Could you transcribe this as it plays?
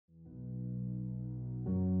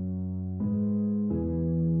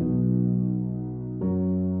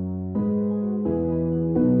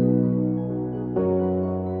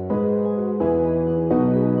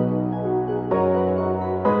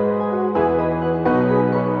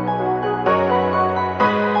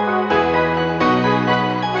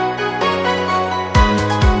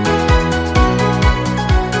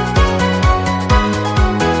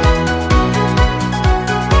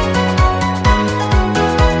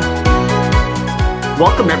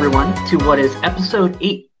Welcome, everyone, to what is episode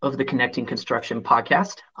 8 of the Connecting Construction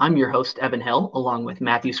podcast. I'm your host, Evan Hill, along with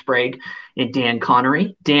Matthew Sprague and Dan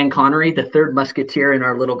Connery. Dan Connery, the third musketeer in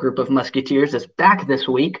our little group of musketeers, is back this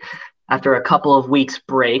week after a couple of weeks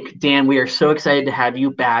break. Dan, we are so excited to have you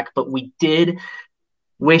back, but we did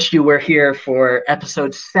wish you were here for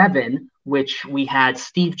episode 7, which we had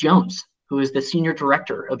Steve Jones, who is the Senior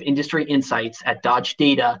Director of Industry Insights at Dodge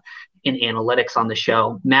Data and Analytics on the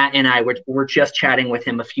show. Matt and I were just chatting with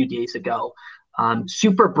him a few days ago.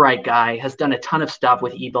 Super bright guy, has done a ton of stuff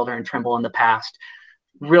with eBuilder and Trimble in the past.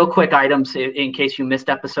 Real quick items in case you missed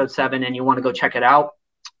episode 7 and you want to go check it out.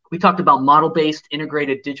 We talked about model-based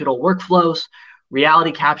integrated digital workflows,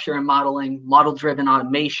 reality capture and modeling, model-driven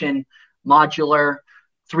automation, modular,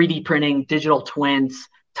 3D printing, digital twins,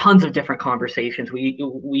 tons of different conversations. We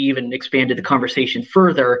even expanded the conversation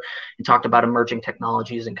further and talked about emerging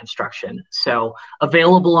technologies in construction. So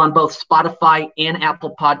available on both Spotify and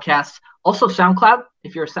Apple Podcasts. Also SoundCloud.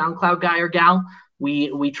 If you're a SoundCloud guy or gal,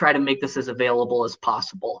 we try to make this as available as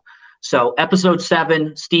possible. So episode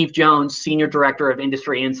 7, Steve Jones, Senior Director of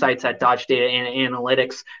Industry Insights at Dodge Data and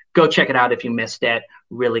Analytics. Go check it out if you missed it.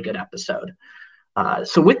 Really good episode.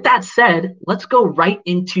 So with that said, let's go right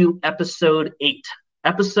into episode 8.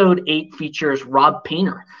 Episode 8 features Rob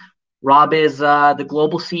Painter. Rob is the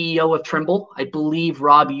global CEO of Trimble. I believe,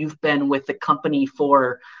 Rob, you've been with the company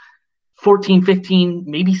for 14, 15,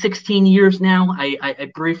 maybe 16 years now. I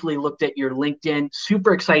briefly looked at your LinkedIn.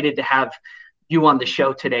 Super excited to have you on the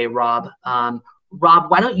show today, Rob. Rob,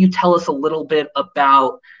 why don't you tell us a little bit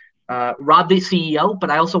about Rob, the CEO, but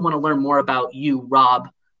I also want to learn more about you, Rob,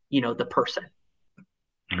 the person.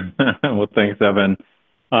 Well, thanks, Evan.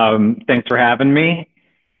 Thanks for having me.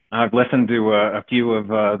 I've listened to a few of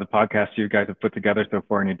the podcasts you guys have put together so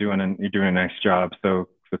far, and you're doing a nice job. So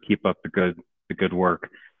keep up the good work.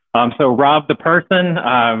 So Rob, the person,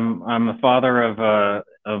 I'm a father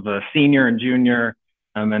of a senior and junior.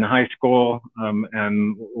 I'm in high school,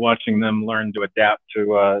 and watching them learn to adapt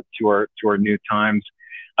to our new times.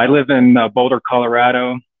 I live in Boulder,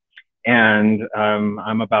 Colorado, and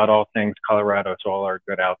I'm about all things Colorado. So all our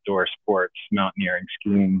good outdoor sports, mountaineering,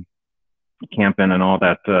 skiing, camping, and all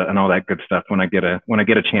that good stuff when I get a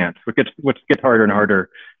chance, which gets harder and harder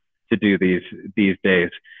to do these days.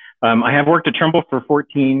 I have worked at Trimble for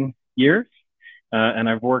 14 years, and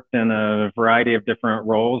I've worked in a variety of different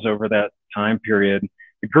roles over that time period.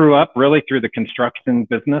 I grew up really through the construction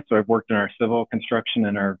business, so I've worked in our civil construction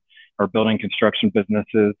and our building construction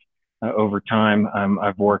businesses over time.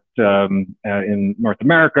 I've worked in North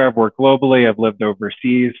America. I've worked globally. I've lived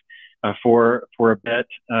overseas for a bit.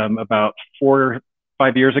 About 4 or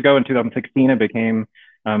 5 years ago, in 2016, I became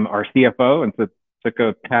our CFO, and so took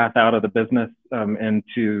a path out of the business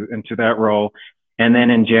into that role. And then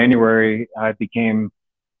in January, I became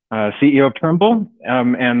CEO of Trimble.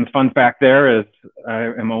 And the fun fact there is I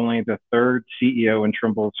am only the 3rd CEO in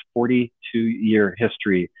Trimble's 42-year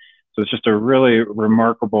history. So it's just a really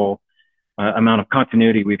remarkable amount of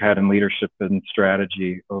continuity we've had in leadership and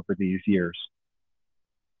strategy over these years.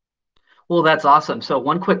 Well, that's awesome. So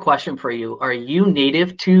one quick question for you. Are you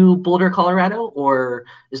native to Boulder, Colorado, or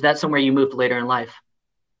is that somewhere you moved later in life?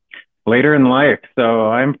 Later in life. So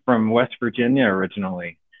I'm from West Virginia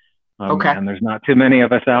originally. Okay. And there's not too many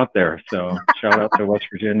of us out there. So shout out to West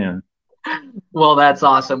Virginia. Well, that's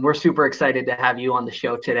awesome. We're super excited to have you on the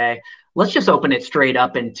show today. Let's just open it straight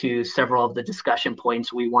up into several of the discussion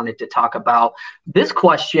points we wanted to talk about. This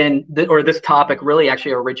question, or this topic, really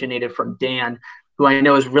actually originated from Dan, who I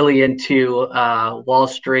know is really into Wall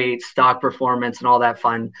Street, stock performance, and all that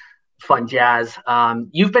fun jazz.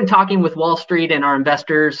 You've been talking with Wall Street and our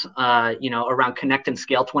investors, around Connect and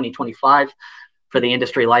Scale 2025 for the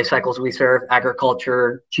industry life cycles we serve: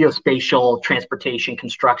 agriculture, geospatial, transportation,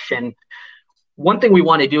 construction. One thing we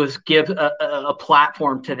want to do is give a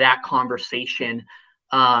platform to that conversation.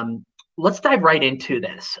 Let's dive right into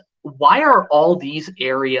this. Why are all these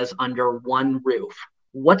areas under one roof?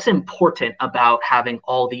 What's important about having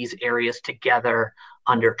all these areas together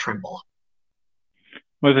under Trimble?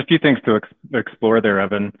 Well, there's a few things to explore there,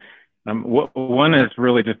 Evan. One is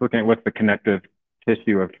really just looking at what's the connective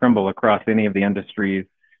tissue of Trimble across any of the industries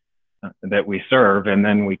that we serve, and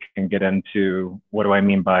then we can get into what do I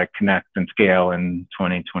mean by connect and scale in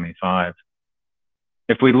 2025.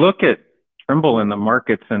 If we look at Trimble and the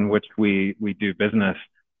markets in which we do business,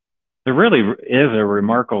 there really is a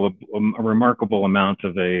remarkable amount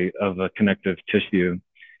of a connective tissue.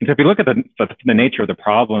 And so if you look at the nature of the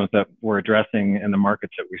problems that we're addressing in the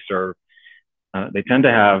markets that we serve, they tend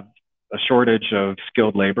to have a shortage of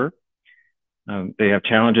skilled labor. They have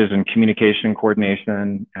challenges in communication,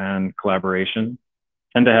 coordination, and collaboration.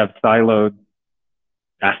 tend to have siloed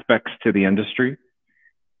aspects to the industry,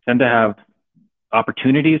 tend to have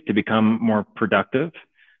opportunities to become more productive,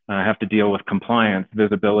 have to deal with compliance,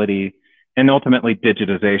 visibility, and ultimately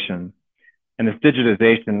digitization. And this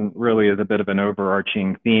digitization really is a bit of an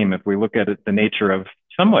overarching theme. If we look at it, the nature of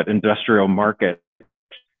somewhat industrial market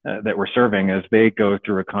that we're serving as they go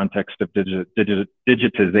through a context of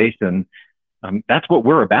digitization, that's what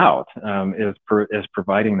we're about, is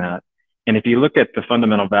providing that. And if you look at the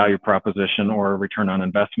fundamental value proposition or return on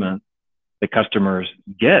investment that customers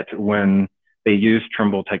get when they use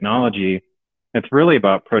Trimble technology, it's really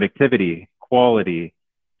about productivity, quality,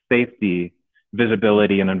 safety,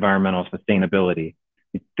 visibility, and environmental sustainability.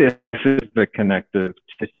 This is the connective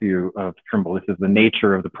tissue of Trimble. This is the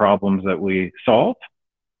nature of the problems that we solve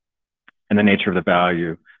and the nature of the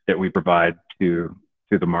value that we provide to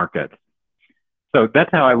the market. So that's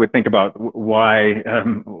how I would think about why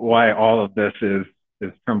all of this is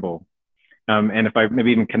Trimble. And if I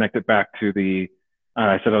maybe even connect it back to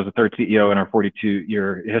I said I was the third CEO in our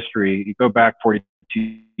 42-year history. You go back 42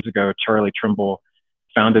 years ago, Charlie Trimble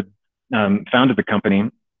founded the company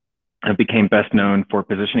and became best known for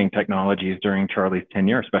positioning technologies during Charlie's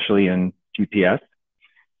tenure, especially in GPS.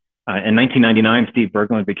 In 1999, Steve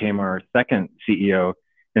Berglund became our second CEO.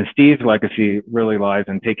 And Steve's legacy really lies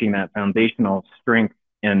in taking that foundational strength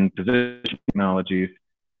in positioning technologies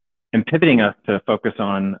and pivoting us to focus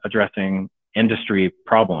on addressing industry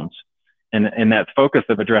problems. And that focus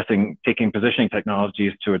of taking positioning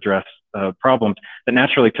technologies to address problems, that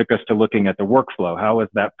naturally took us to looking at the workflow. How is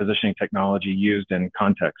that positioning technology used in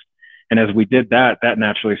context? And as we did that, that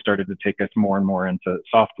naturally started to take us more and more into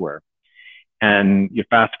software. And you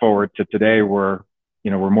fast forward to today, we're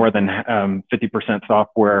more than 50%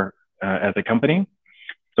 software as a company.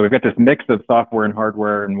 So we've got this mix of software and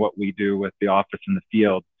hardware and what we do with the office in the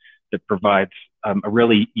field that provides a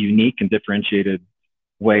really unique and differentiated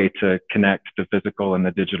way to connect the physical and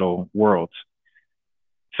the digital worlds.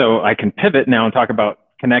 So I can pivot now and talk about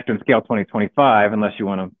Connect and Scale 2025, unless you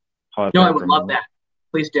want to pause. No, I would love that.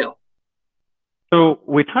 Please do. So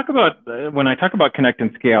when I talk about Connect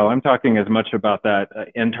and Scale, I'm talking as much about that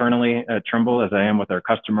internally at Trimble as I am with our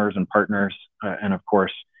customers and partners, and of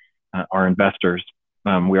course, our investors.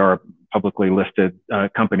 We are a publicly listed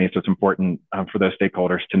company, so it's important for those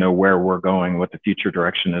stakeholders to know where we're going, what the future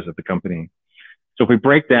direction is of the company. So if we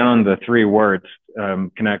break down the three words,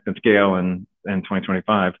 Connect and Scale in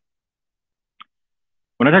 2025,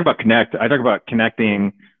 when I talk about Connect, I talk about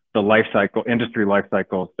connecting the industry life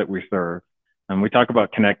cycles that we serve. And we talk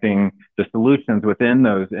about connecting the solutions within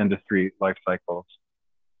those industry life cycles.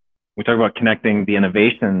 We talk about connecting the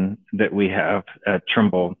innovation that we have at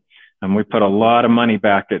Trimble. And we put a lot of money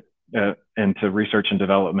back into research and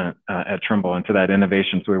development at Trimble, into that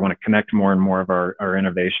innovation. So we want to connect more and more of our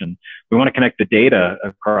innovation. We want to connect the data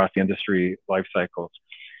across the industry life cycles.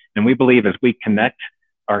 And we believe as we connect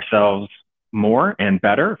ourselves more and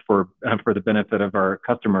better for the benefit of our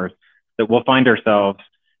customers, that we'll find ourselves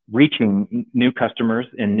reaching new customers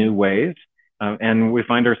in new ways. And we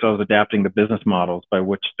find ourselves adapting the business models by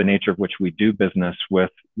which the nature of which we do business with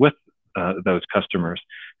those customers.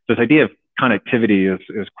 This idea of connectivity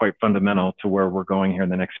is quite fundamental to where we're going here in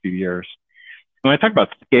the next few years. When I talk about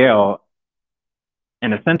scale,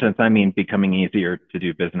 in a sentence, I mean becoming easier to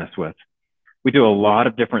do business with. We do a lot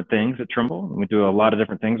of different things at Trimble, and we do a lot of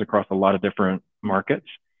different things across a lot of different markets.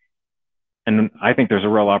 And I think there's a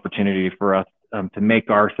real opportunity for us to make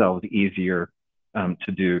ourselves easier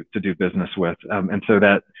to do business with. And so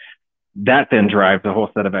that then drives a whole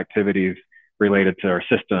set of activities related to our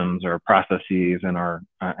systems, our processes, and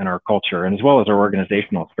our culture, and as well as our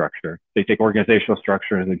organizational structure. So you take organizational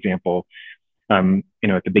structure as an example. At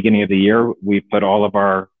the beginning of the year, we put all of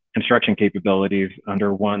our construction capabilities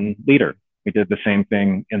under one leader. We did the same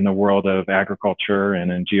thing in the world of agriculture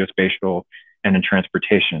and in geospatial and in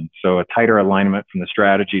transportation. So a tighter alignment from the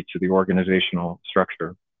strategy to the organizational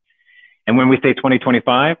structure. And when we say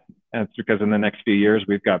 2025, that's because in the next few years,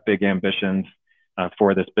 we've got big ambitions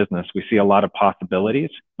for this business. We see a lot of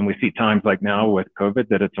possibilities, and we see times like now with COVID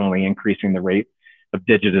that it's only increasing the rate of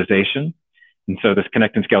digitization. And so this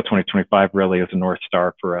Connect and Scale 2025 really is a North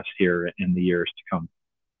Star for us here in the years to come.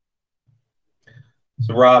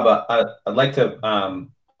 So Rob, I'd like to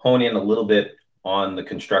hone in a little bit on the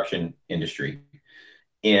construction industry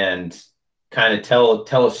and kind of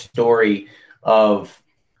tell a story of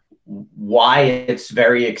why it's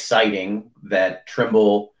very exciting that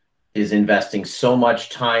Trimble is investing so much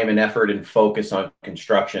time and effort and focus on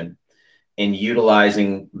construction and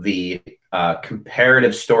utilizing the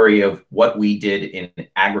comparative story of what we did in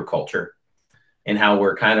agriculture and how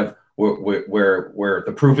we're kind of where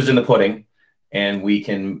the proof is in the pudding, and we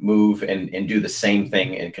can move and do the same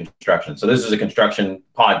thing in construction. So this is a construction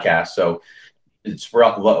podcast. So it's for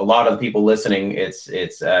a lot of the people listening. It's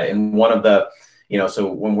in one of the,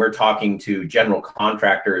 so when we're talking to general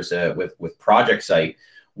contractors with project site,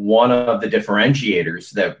 one of the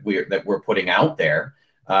differentiators that we're putting out there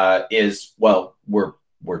is, well,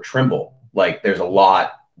 we're Trimble. Like, there's a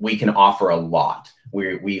lot we can offer. A lot.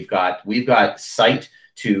 We've got sight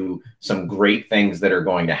to some great things that are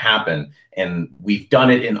going to happen, and we've done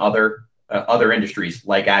it in other industries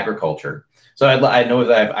like agriculture. So I know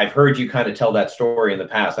that I've heard you kind of tell that story in the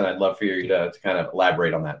past, and I'd love for you to kind of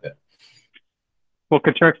elaborate on that bit. Well,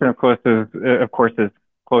 construction, of course, is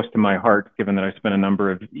close to my heart, given that I spent a number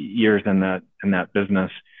of years in that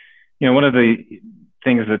business. One of the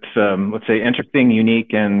things that's, let's say, interesting,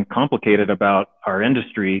 unique, and complicated about our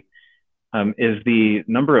industry is the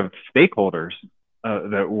number of stakeholders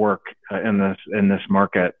that work in this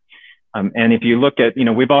market. And if you look at,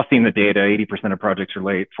 we've all seen the data. 80% of projects are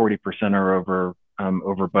late, 40% are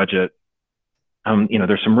over budget.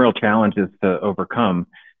 There's some real challenges to overcome.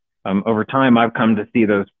 Over time, I've come to see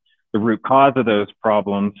the root cause of those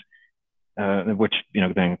problems, which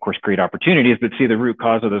then of course create opportunities, but see the root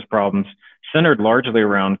cause of those problems centered largely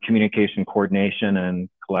around communication, coordination, and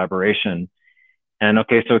collaboration. And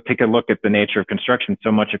okay, so take a look at the nature of construction.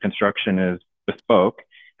 So much of construction is bespoke,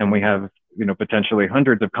 and we have potentially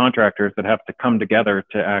hundreds of contractors that have to come together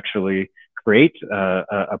to actually create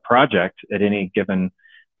a project at any given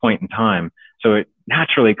point in time. So it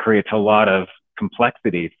naturally creates a lot of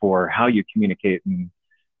complexity for how you communicate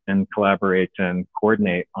and collaborate and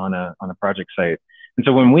coordinate on a project site. And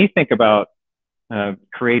so when we think about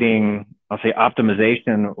creating, I'll say,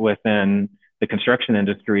 optimization within the construction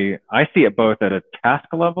industry, I see it both at a task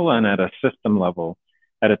level and at a system level.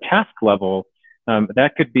 At a task level,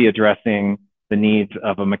 that could be addressing the needs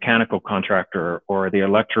of a mechanical contractor or the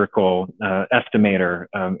electrical estimator.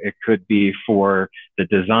 It could be for the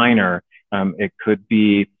designer. It could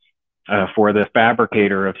be for the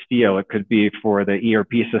fabricator of steel. It could be for the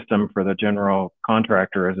ERP system for the general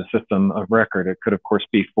contractor as a system of record. It could, of course,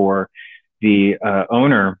 be for the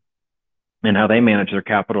owner and how they manage their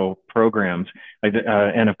capital programs.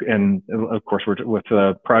 And of course, with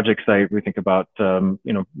the project site, we think about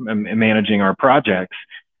managing our projects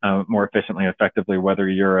more efficiently and effectively, whether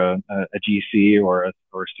you're a GC or a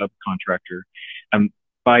subcontractor.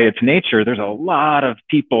 By its nature, there's a lot of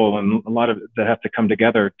people and a lot of that have to come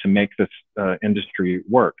together to make this industry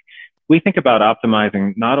work. We think about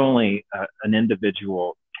optimizing not only an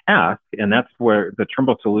individual task, and that's where the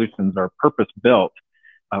Trimble solutions are purpose-built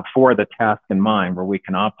for the task in mind, where we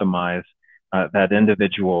can optimize that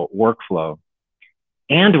individual workflow.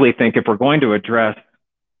 And we think if we're going to address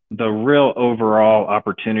the real overall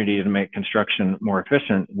opportunity to make construction more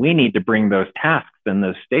efficient, we need to bring those tasks and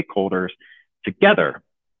those stakeholders together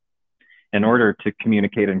in order to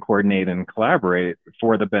communicate and coordinate and collaborate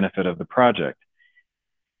for the benefit of the project.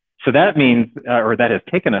 So that means, or that has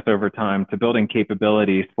taken us over time to building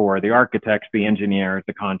capabilities for the architects, the engineers,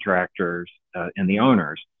 the contractors, and the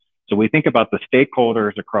owners. So we think about the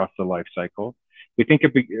stakeholders across the life cycle. When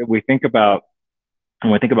we think about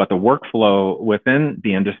the workflow within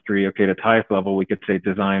the industry, okay, at its highest level, we could say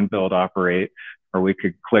design, build, operate, or we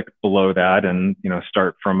could click below that and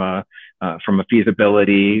start from a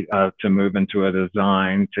feasibility to move into a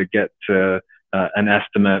design to get to an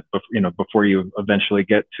estimate, before you eventually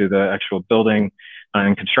get to the actual building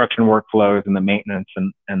and construction workflows and the maintenance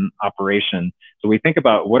and operation. So we think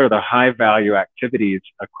about what are the high value activities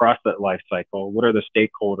across that life cycle? What are the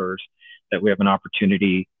stakeholders that we have an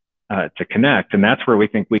opportunity to connect? And that's where we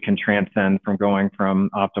think we can transcend from going from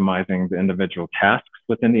optimizing the individual tasks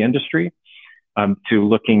within the industry to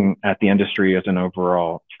looking at the industry as an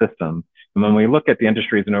overall system. And when we look at the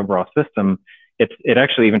industry as an overall system, it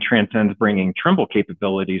actually even transcends bringing Trimble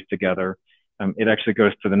capabilities together. It actually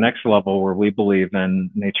goes to the next level where we believe in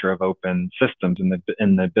nature of open systems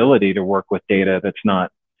and the ability to work with data that's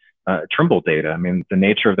not Trimble data. I mean, the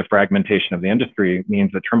nature of the fragmentation of the industry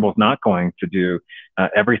means that Trimble's not going to do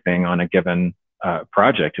everything on a given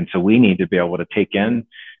project. And so we need to be able to take in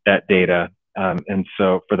that data. And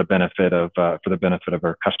so for the benefit of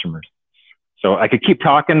our customers. So I could keep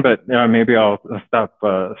talking, but maybe I'll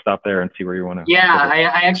stop there and see where you want to. Yeah, I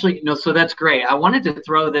actually, so that's great. I wanted to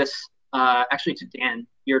throw this actually to Dan,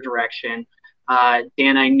 your direction.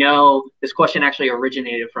 Dan, I know this question actually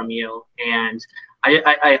originated from you, and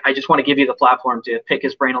I just want to give you the platform to pick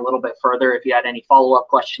his brain a little bit further if you had any follow-up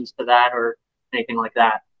questions to that or anything like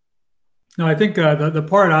that. No, I think the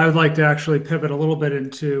part I would like to actually pivot a little bit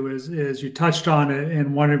into is you touched on it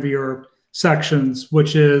in one of your sections,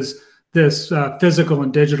 which is this physical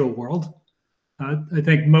and digital world. I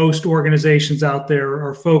think most organizations out there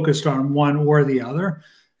are focused on one or the other.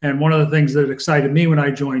 And one of the things that excited me when I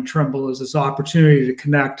joined Trimble is this opportunity to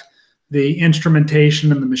connect the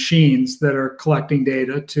instrumentation and the machines that are collecting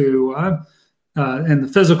data to in the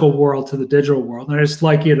physical world to the digital world. And I just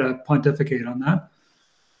like you to pontificate on that.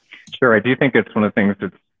 Sure, I do think it's one of the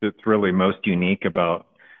things that's really most unique about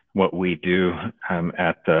what we do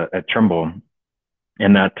at Trimble,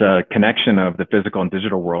 and that connection of the physical and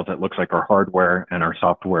digital world that looks like our hardware and our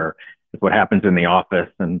software is what happens in the office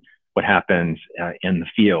and what happens in the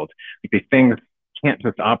field. Like, these things can't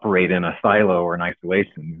just operate in a silo or in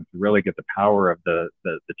isolation. To really get the power of the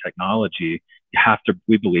technology,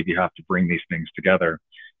 we believe you have to bring these things together.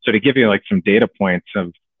 So to give you like some data points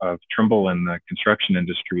of Trimble and the construction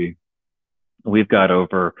industry, we've got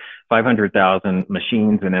over 500,000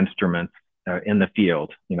 machines and instruments in the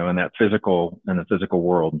field, in the physical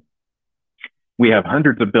world. We have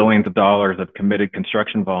hundreds of billions of dollars of committed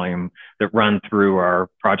construction volume that run through our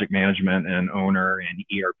project management and owner and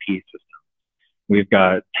ERP systems. We've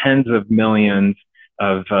got tens of millions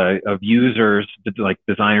of users, like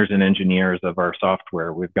designers and engineers of our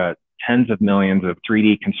software. We've got tens of millions of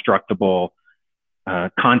 3D constructible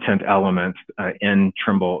content elements in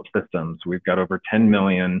Trimble systems. We've got over 10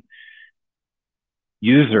 million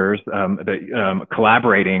users that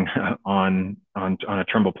collaborating on a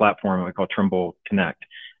Trimble platform we call Trimble Connect.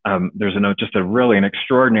 There's just an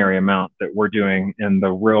extraordinary amount that we're doing in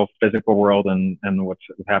the real physical world and what's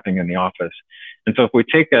happening in the office. And so if we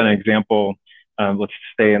take an example, let's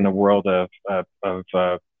stay in the world of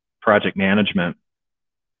project management.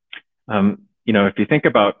 If you think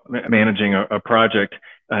about managing a project,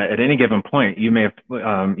 at any given point, you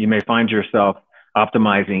may find yourself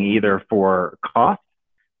optimizing either for cost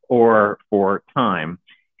or for time.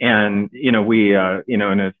 And,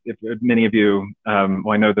 and if many of you,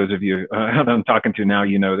 well, I know those of you that I'm talking to now,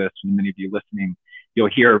 this, and many of you listening, you'll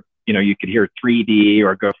hear, you could hear 3D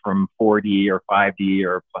or go from 4D or 5D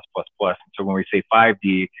or plus, plus, plus. And so when we say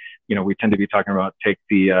 5D, we tend to be talking about take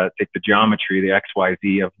the geometry, the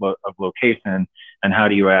XYZ of location, and how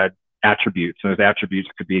do you add attributes? So those attributes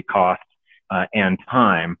could be cost and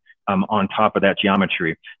time on top of that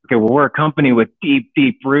geometry. Okay, well, we're a company with deep,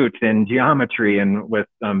 deep roots in geometry and with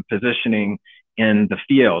positioning in the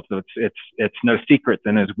field. So it's no secret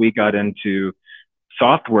then, as we got into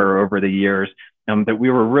software over the years, that we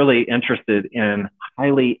were really interested in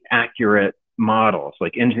highly accurate models,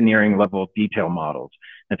 like engineering level detail models.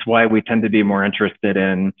 That's why we tend to be more interested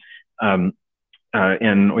in what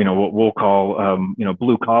we'll call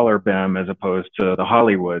blue collar BIM as opposed to the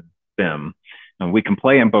Hollywood BIM. And we can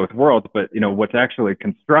play in both worlds, but what's actually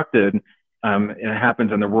constructed it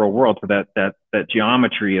happens in the real world. So that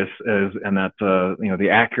geometry is and that the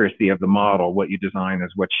accuracy of the model, what you design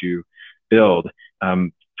is what you build.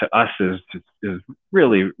 To us is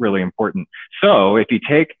really, really important. So if you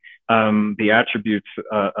take the attributes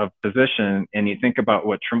of position and you think about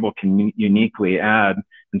what Trimble can uniquely add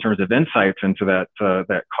in terms of insights into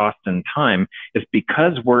that cost and time, is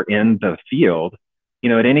because we're in the field.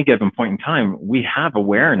 At any given point in time, we have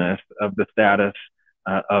awareness of the status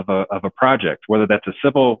of a project, whether that's a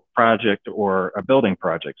civil project or a building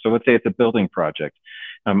project. So let's say it's a building project.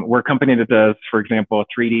 We're a company that does, for example,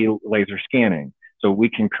 3D laser scanning. So we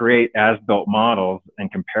can create as-built models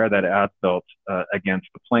and compare that as-built against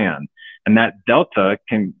the plan. And that delta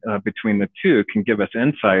between the two can give us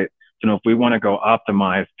insight to know if we want to go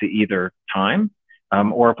optimize to either time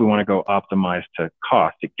or if we want to go optimize to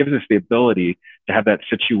cost. It gives us the ability to have that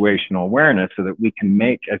situational awareness so that we can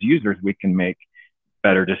as users, we can make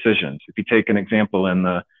better decisions. If you take an example in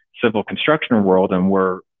the civil construction world, and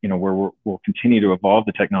we'll continue to evolve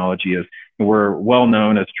the technology, as we're well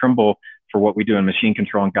known as Trimble for what we do in machine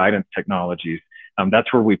control and guidance technologies.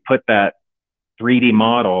 That's where we put that 3D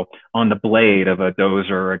model on the blade of a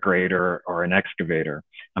dozer, a grader, or an excavator.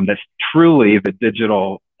 That's truly the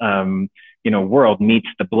digital world meets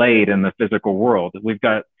the blade in the physical world. We've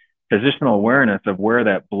got positional awareness of where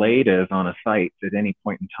that blade is on a site at any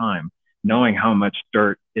point in time, knowing how much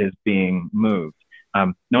dirt is being moved.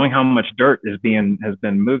 Knowing how much dirt has been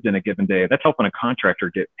moved in a given day, that's helping a contractor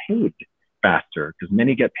get paid faster, because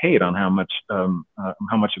many get paid on how much of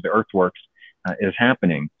the earthworks is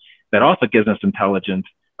happening. That also gives us intelligence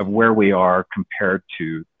of where we are compared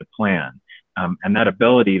to the plan. And that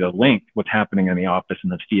ability to link what's happening in the office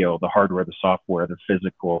and the field, the hardware, the software, the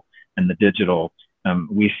physical, and the digital,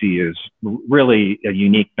 we see is really a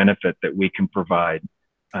unique benefit that we can provide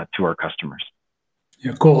to our customers.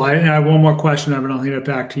 Yeah, cool. I have one more question, Evan. I'll hand it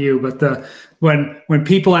back to you. But when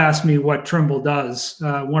people ask me what Trimble does,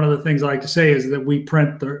 one of the things I like to say is that we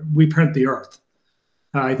print the earth.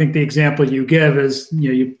 I think the example you give is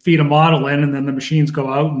you feed a model in, and then the machines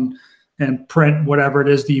go out and print whatever it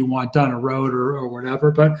is that you want done, a road or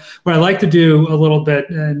whatever. But what I like to do a little bit,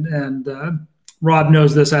 and Rob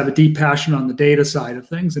knows this, I have a deep passion on the data side of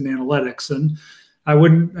things and analytics, and I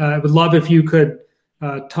would love if you could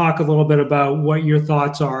talk a little bit about what your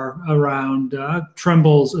thoughts are around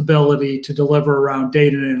Trimble's ability to deliver around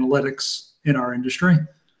data and analytics in our industry.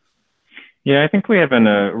 Yeah, I think we have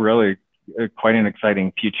quite an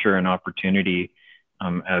exciting future and opportunity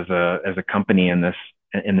as a company in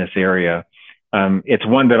this area. It's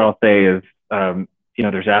one that I'll say is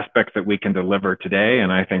there's aspects that we can deliver today,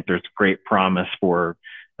 and I think there's great promise for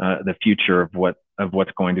the future of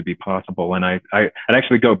what's going to be possible. And I'd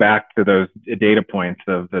actually go back to those data points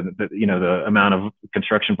of the amount of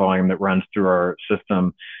construction volume that runs through our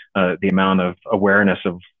system, the amount of awareness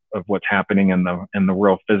of what's happening in the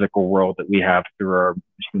real physical world that we have through our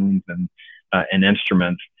machines and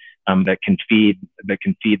instruments that can feed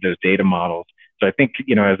those data models. So I think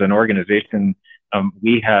as an organization,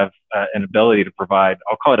 we have an ability to provide,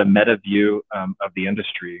 I'll call it a meta view of the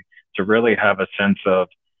industry, to really have a sense of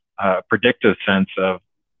predictive sense of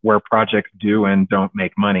where projects do and don't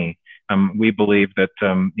make money. We believe that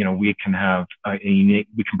we can have we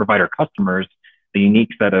can provide our customers the unique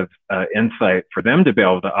set of insight for them to be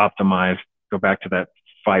able to optimize. Go back to that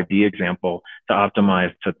 5D example, to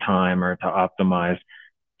optimize to time or to optimize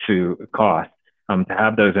to cost. To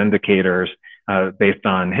have those indicators based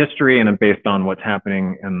on history and based on what's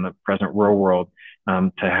happening in the present real world,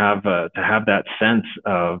 to have that sense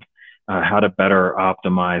of how to better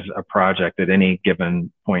optimize a project at any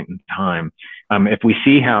given point in time. If we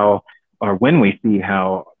see how, or when we see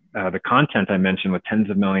how the content I mentioned with tens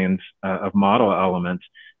of millions of model elements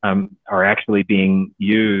are actually being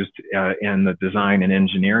used in the design and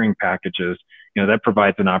engineering packages, that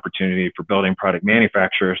provides an opportunity for building product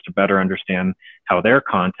manufacturers to better understand how their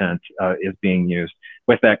content is being used.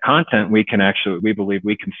 With that content, we believe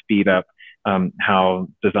we can speed up how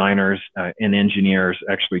designers and engineers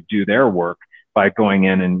actually do their work by going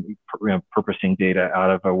in and purposing data out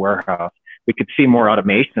of a warehouse. We could see more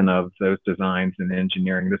automation of those designs and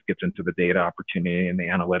engineering. This gets into the data opportunity and the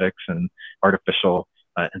analytics and artificial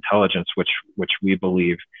intelligence, which we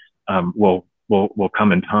believe will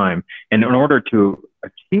come in time. And in order to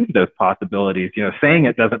achieve those possibilities, saying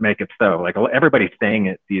it doesn't make it so. Like everybody's saying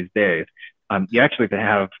it these days. You actually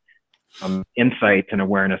have insight and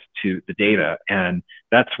awareness to the data, and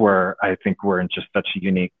that's where I think we're in just such a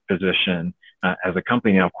unique position as a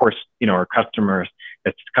company. Now, of course, our customers,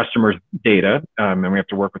 it's customers' data, and we have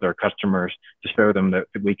to work with our customers to show them that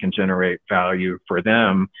we can generate value for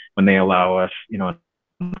them when they allow us,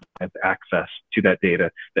 access to that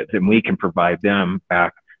data, that then we can provide them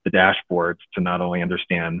back the dashboards to not only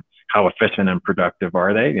understand how efficient and productive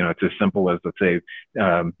are they. It's as simple as, let's say,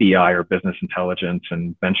 BI or business intelligence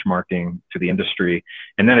and benchmarking to the industry.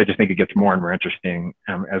 And then I just think it gets more and more interesting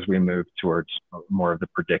as we move towards more of the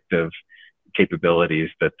predictive capabilities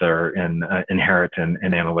that are inherent in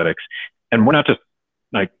analytics. And we're not just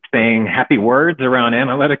like saying happy words around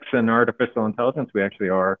analytics and artificial intelligence. We actually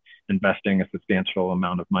are investing a substantial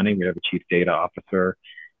amount of money. We have a chief data officer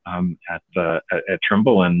at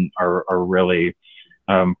Trimble, and are really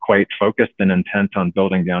quite focused and intent on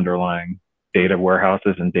building the underlying data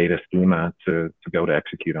warehouses and data schema to be able to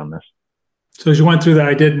execute on this. So as you went through that,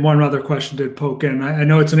 I did one other question did poke in. I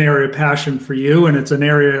know it's an area of passion for you, and it's an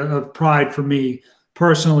area of pride for me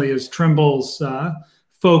personally, is Trimble's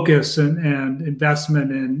focus and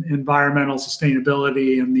investment in environmental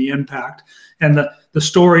sustainability and the impact. And the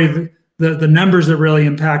story, the numbers that really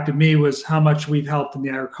impacted me was how much we've helped in the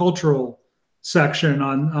agricultural section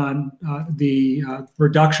on the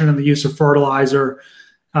reduction in the use of fertilizer.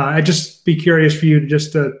 I'd just be curious for you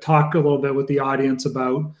to talk a little bit with the audience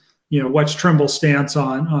about what's Trimble's stance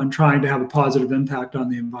on trying to have a positive impact on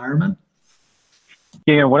the environment.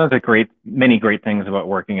 Yeah, one of the many great things about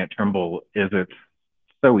working at Trimble is it's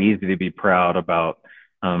so easy to be proud about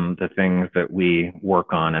the things that we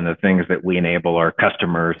work on and the things that we enable our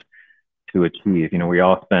customers to achieve. We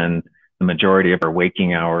all spend the majority of our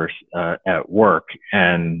waking hours at work,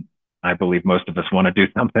 and I believe most of us want to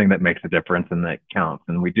do something that makes a difference and that counts.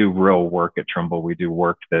 And we do real work at Trimble. We do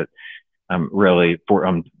work that really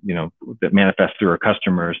that manifests through our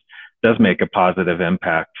customers, does make a positive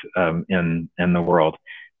impact in the world.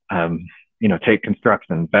 Take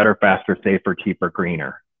construction: better, faster, safer, cheaper,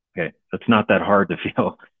 greener. Okay, that's not that hard to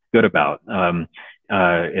feel good about.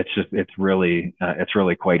 it's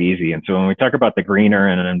really quite easy. And so when we talk about the greener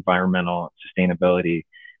and environmental sustainability,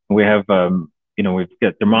 we have we've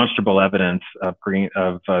got demonstrable evidence of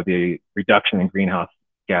the reduction in greenhouse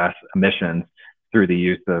gas emissions through the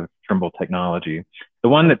use of Trimble technology. The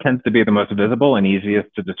one that tends to be the most visible and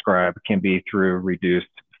easiest to describe can be through reduced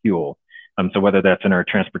fuel. So whether that's in our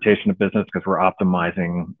transportation business because we're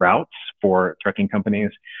optimizing routes for trucking companies,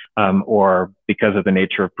 or because of the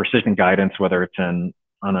nature of precision guidance, whether it's on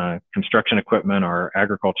a construction equipment or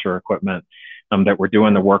agriculture equipment, that we're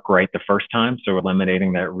doing the work right the first time. So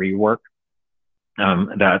eliminating that rework,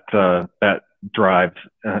 that drives,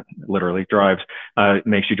 literally drives,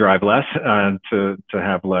 makes you drive less to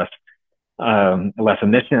have less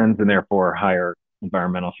emissions and therefore higher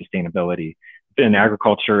environmental sustainability. In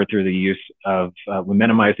agriculture, through the use of, we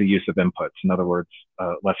minimize the use of inputs. In other words,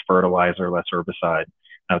 less fertilizer, less herbicide,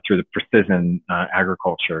 through the precision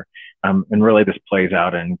agriculture. And really this plays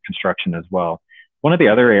out in construction as well. One of the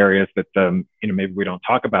other areas that, maybe we don't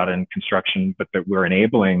talk about in construction, but that we're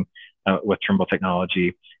enabling with Trimble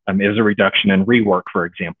technology is a reduction in rework, for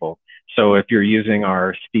example. So if you're using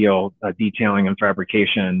our steel detailing and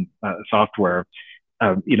fabrication software,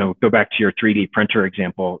 go back to your 3D printer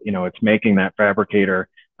example, it's making that fabricator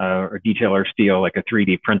or detailer steel like a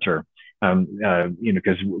 3D printer,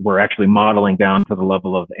 because we're actually modeling down to the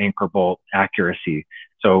level of anchor bolt accuracy.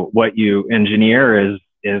 So what you engineer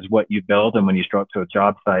is what you build. And when you show up to a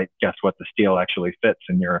job site, guess what? The steel actually fits,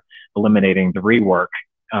 and you're eliminating the rework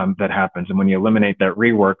that happens. And when you eliminate that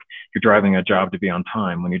rework, you're driving a job to be on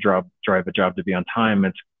time. When you drive a job to be on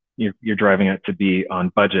time, you're driving it to be on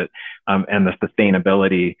budget, and the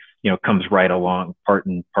sustainability, comes right along part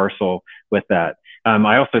and parcel with that.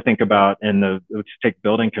 I also think about let's take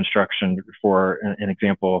building construction for an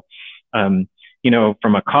example. From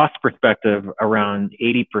a cost perspective, around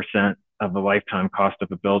 80% of the lifetime cost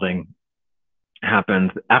of a building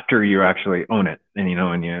happens after you actually own it, and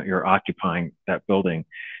you're occupying that building.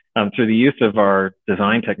 Through the use of our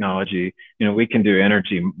design technology, we can do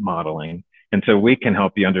energy modeling. And so we can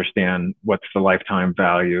help you understand what's the lifetime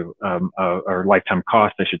value or lifetime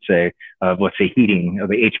cost, I should say, of, let's say, heating of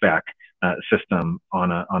the HVAC system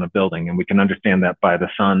on a building. And we can understand that by the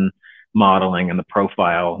sun modeling and the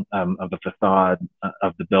profile of the facade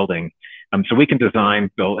of the building. So we can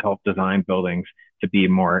help design buildings to be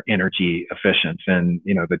more energy efficient. And,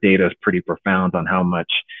 the data is pretty profound on how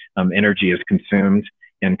much energy is consumed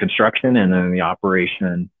in construction and in the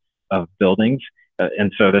operation of buildings.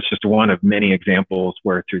 And so that's just one of many examples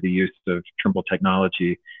where through the use of Trimble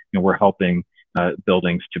technology, we're helping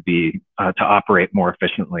buildings to operate more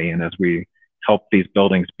efficiently. And as we help these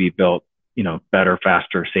buildings be built, better,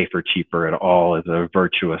 faster, safer, cheaper, it all is a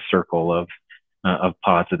virtuous circle of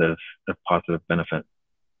positive benefit.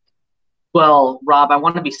 Well, Rob, I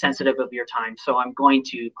want to be sensitive of your time, so I'm going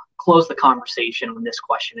to close the conversation on this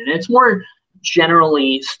question. And it's more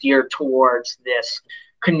generally steered towards this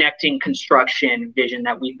connecting construction vision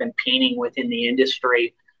that we've been painting within the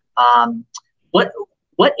industry.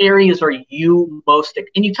 What areas are you most,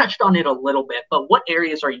 and you touched on it a little bit, but what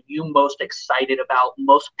areas are you most excited about,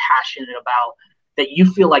 most passionate about, that you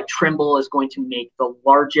feel like Trimble is going to make the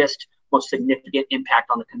largest, most significant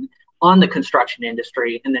impact on the construction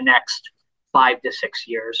industry in the next 5 to 6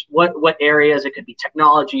 years? What areas? It could be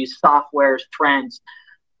technologies, softwares, trends.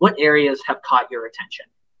 What areas have caught your attention?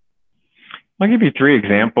 I'll give you 3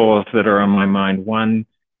 examples that are on my mind. One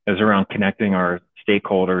is around connecting our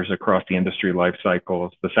stakeholders across the industry life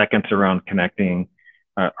cycles. The second's around connecting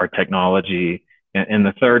our technology. And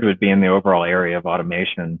the third would be in the overall area of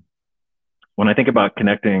automation. When I think about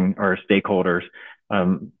connecting our stakeholders,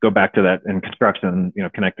 go back to that in construction,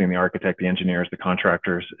 connecting the architect, the engineers, the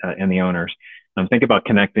contractors, and the owners. Think about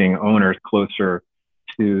connecting owners closer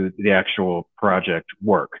to the actual project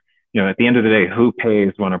work. At the end of the day, who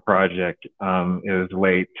pays when a project is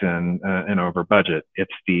late and over budget?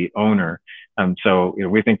 It's the owner. So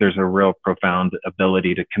we think there's a real profound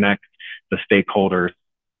ability to connect the stakeholders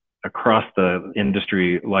across the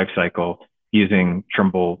industry lifecycle using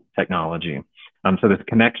Trimble technology. So this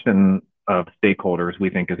connection of stakeholders we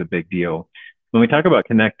think is a big deal. When we talk about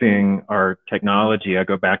connecting our technology, I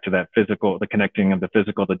go back to that the connecting of the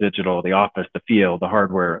physical, the digital, the office, the field, the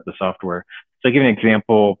hardware, the software. So I'll give you an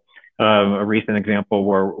example. A recent example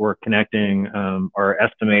where we're connecting our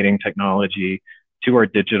estimating technology to our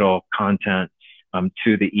digital content,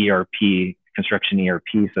 to the ERP, construction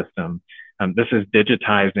ERP system. This is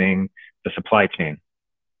digitizing the supply chain,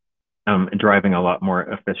 and driving a lot more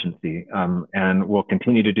efficiency. And we'll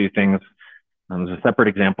continue to do things. There's a separate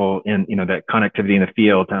example in that connectivity in the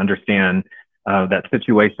field to understand that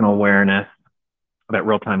situational awareness that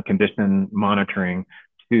real-time condition monitoring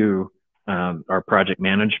to our project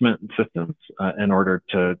management systems in order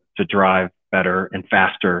to drive better and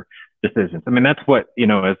faster decisions. I mean, that's what,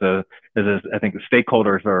 as I think the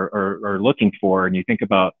stakeholders are looking for. And you think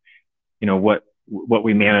about, what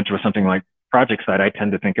we manage with something like project side. I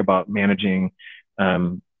tend to think about managing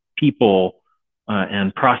people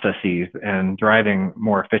and processes and driving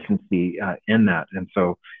more efficiency in that. And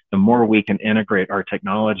so the more we can integrate our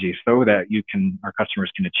technology so that our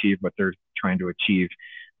customers can achieve what they're trying to achieve,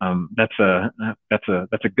 that's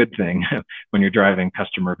a good thing when you're driving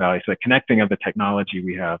customer value. So the connecting of the technology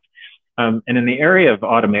we have. And in the area of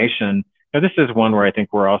automation, this is one where I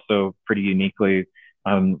think we're also pretty uniquely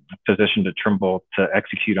positioned at Trimble to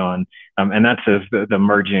execute on, and that's the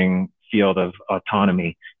emerging field of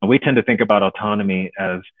autonomy. And we tend to think about autonomy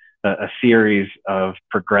as a series of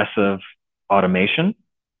progressive automation.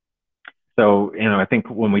 So, I think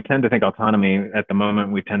when we tend to think autonomy at the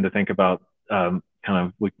moment, we tend to think about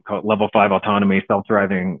we call it level 5 autonomy,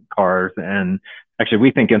 self-driving cars. And actually,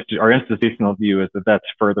 we think our institutional view is that that's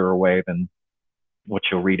further away than what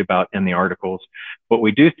you'll read about in the articles. What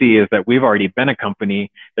we do see is that we've already been a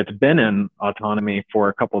company that's been in autonomy for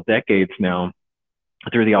a couple decades now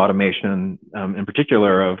through the automation, in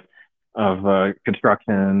particular of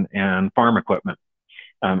construction and farm equipment.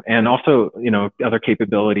 And also, other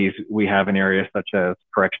capabilities we have in areas such as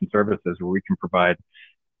correction services, where we can provide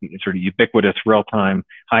sort of ubiquitous, real-time,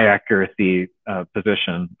 high accuracy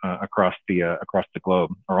position across the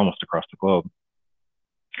globe, or almost across the globe.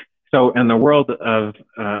 So in the world of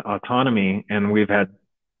autonomy, and we've had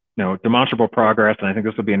demonstrable progress, and I think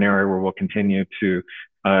this will be an area where we'll continue to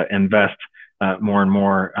invest more and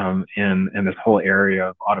more in this whole area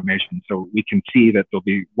of automation. So we can see that there'll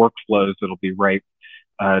be workflows that'll be ripe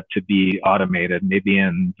to be automated. Maybe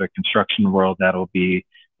in the construction world, that'll be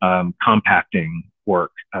compacting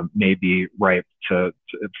work, may be ripe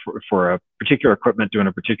for a particular equipment doing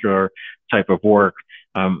a particular type of work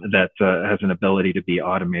that has an ability to be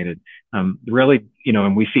automated. Really,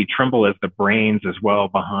 and we see Trimble as the brains as well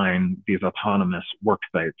behind these autonomous work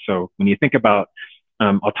sites. So when you think about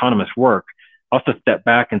autonomous work, also step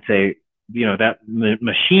back and say, that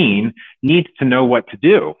machine needs to know what to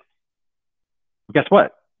do. Guess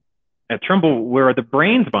what? At Trimble, we're the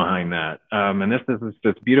brains behind that. And this is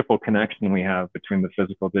this beautiful connection we have between the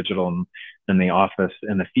physical, digital, and the office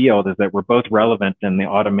and the field, is that we're both relevant in the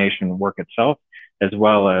automation work itself, as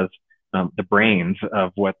well as the brains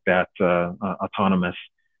of what that autonomous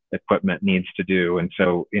equipment needs to do. And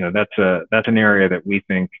so, that's an area that we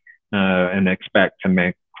think and expect to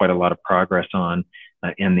make quite a lot of progress on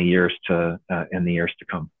in the years to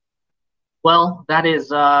come. Well, that is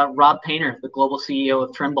Rob Painter, the Global CEO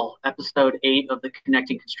of Trimble, episode 8 of the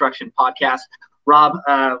Connecting Construction podcast. Rob,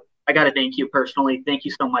 I got to thank you personally. Thank you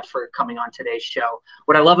so much for coming on today's show.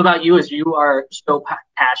 What I love about you is you are so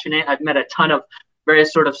passionate. I've met a ton of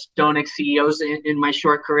various sort of StoneX CEOs in my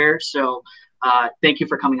short career. So thank you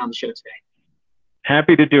for coming on the show today.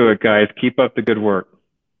 Happy to do it, guys. Keep up the good work.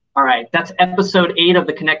 All right. That's episode 8 of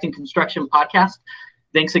the Connecting Construction podcast.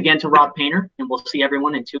 Thanks again to Rob Painter, and we'll see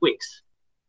everyone in 2 weeks.